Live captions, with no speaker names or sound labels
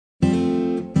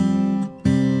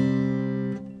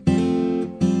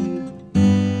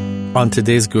On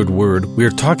today's Good Word, we're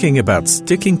talking about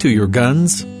sticking to your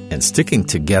guns and sticking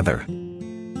together.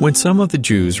 When some of the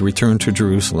Jews returned to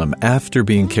Jerusalem after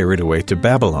being carried away to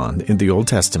Babylon in the Old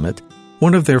Testament,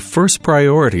 one of their first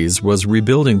priorities was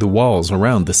rebuilding the walls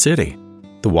around the city.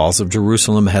 The walls of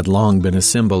Jerusalem had long been a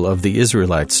symbol of the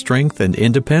Israelites' strength and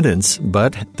independence,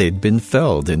 but they'd been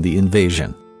felled in the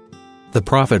invasion. The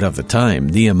prophet of the time,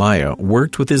 Nehemiah,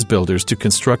 worked with his builders to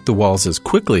construct the walls as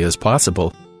quickly as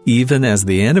possible, even as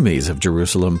the enemies of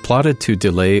Jerusalem plotted to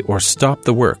delay or stop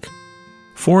the work.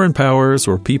 Foreign powers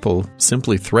or people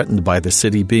simply threatened by the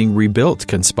city being rebuilt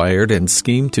conspired and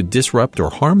schemed to disrupt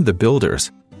or harm the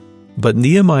builders. But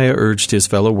Nehemiah urged his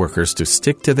fellow workers to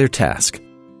stick to their task.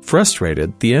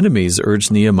 Frustrated, the enemies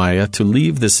urged Nehemiah to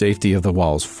leave the safety of the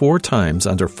walls 4 times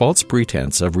under false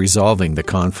pretense of resolving the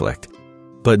conflict.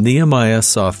 But Nehemiah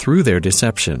saw through their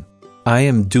deception. "I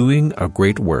am doing a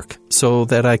great work, so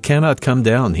that I cannot come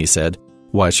down," he said.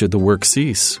 "Why should the work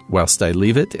cease, whilst I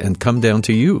leave it and come down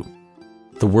to you?"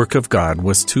 The work of God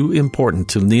was too important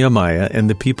to Nehemiah and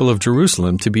the people of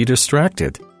Jerusalem to be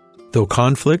distracted. Though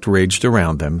conflict raged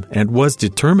around them and was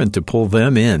determined to pull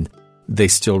them in, they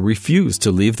still refused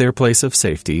to leave their place of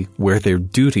safety where their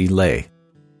duty lay.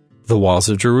 The walls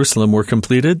of Jerusalem were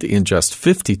completed in just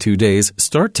 52 days,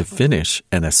 start to finish,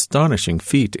 an astonishing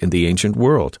feat in the ancient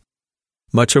world.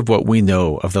 Much of what we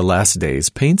know of the last days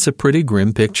paints a pretty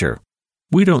grim picture.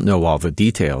 We don't know all the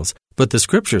details, but the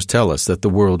scriptures tell us that the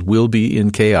world will be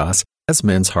in chaos as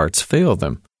men's hearts fail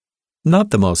them.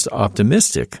 Not the most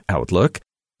optimistic outlook,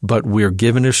 but we're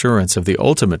given assurance of the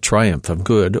ultimate triumph of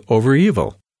good over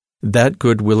evil. That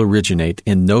good will originate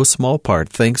in no small part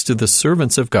thanks to the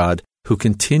servants of God who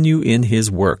continue in His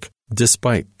work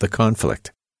despite the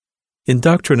conflict. In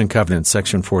Doctrine and Covenants,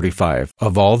 section 45,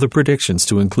 of all the predictions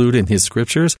to include in His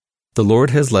scriptures, the Lord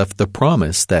has left the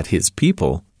promise that His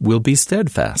people will be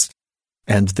steadfast.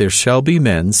 And there shall be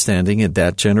men standing in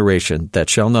that generation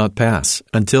that shall not pass,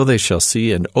 until they shall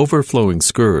see an overflowing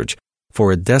scourge,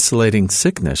 for a desolating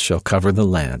sickness shall cover the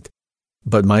land.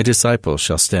 But my disciples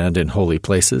shall stand in holy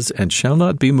places, and shall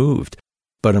not be moved.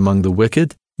 But among the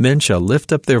wicked, men shall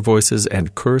lift up their voices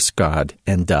and curse God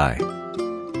and die.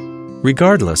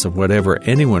 Regardless of whatever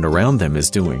anyone around them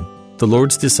is doing, the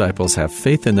Lord's disciples have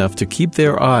faith enough to keep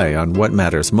their eye on what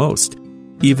matters most,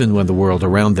 even when the world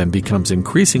around them becomes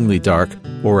increasingly dark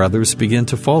or others begin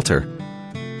to falter.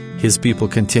 His people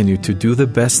continue to do the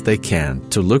best they can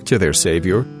to look to their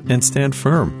Savior and stand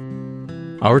firm.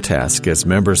 Our task as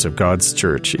members of God's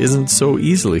church isn't so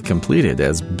easily completed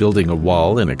as building a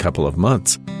wall in a couple of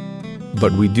months,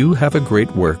 but we do have a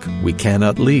great work we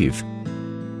cannot leave.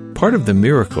 Part of the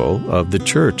miracle of the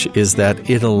church is that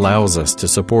it allows us to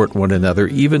support one another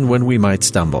even when we might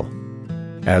stumble.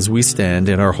 As we stand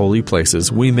in our holy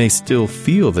places, we may still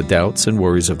feel the doubts and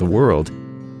worries of the world,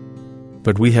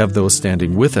 but we have those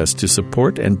standing with us to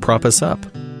support and prop us up.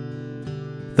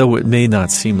 Though it may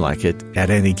not seem like it at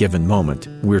any given moment,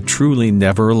 we're truly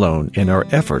never alone in our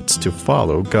efforts to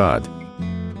follow God.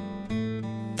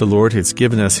 The Lord has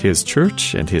given us His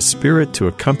church and His Spirit to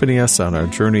accompany us on our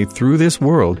journey through this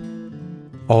world,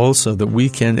 all so that we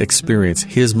can experience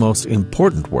His most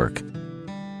important work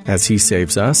as He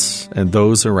saves us and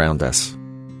those around us.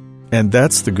 And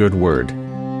that's the Good Word.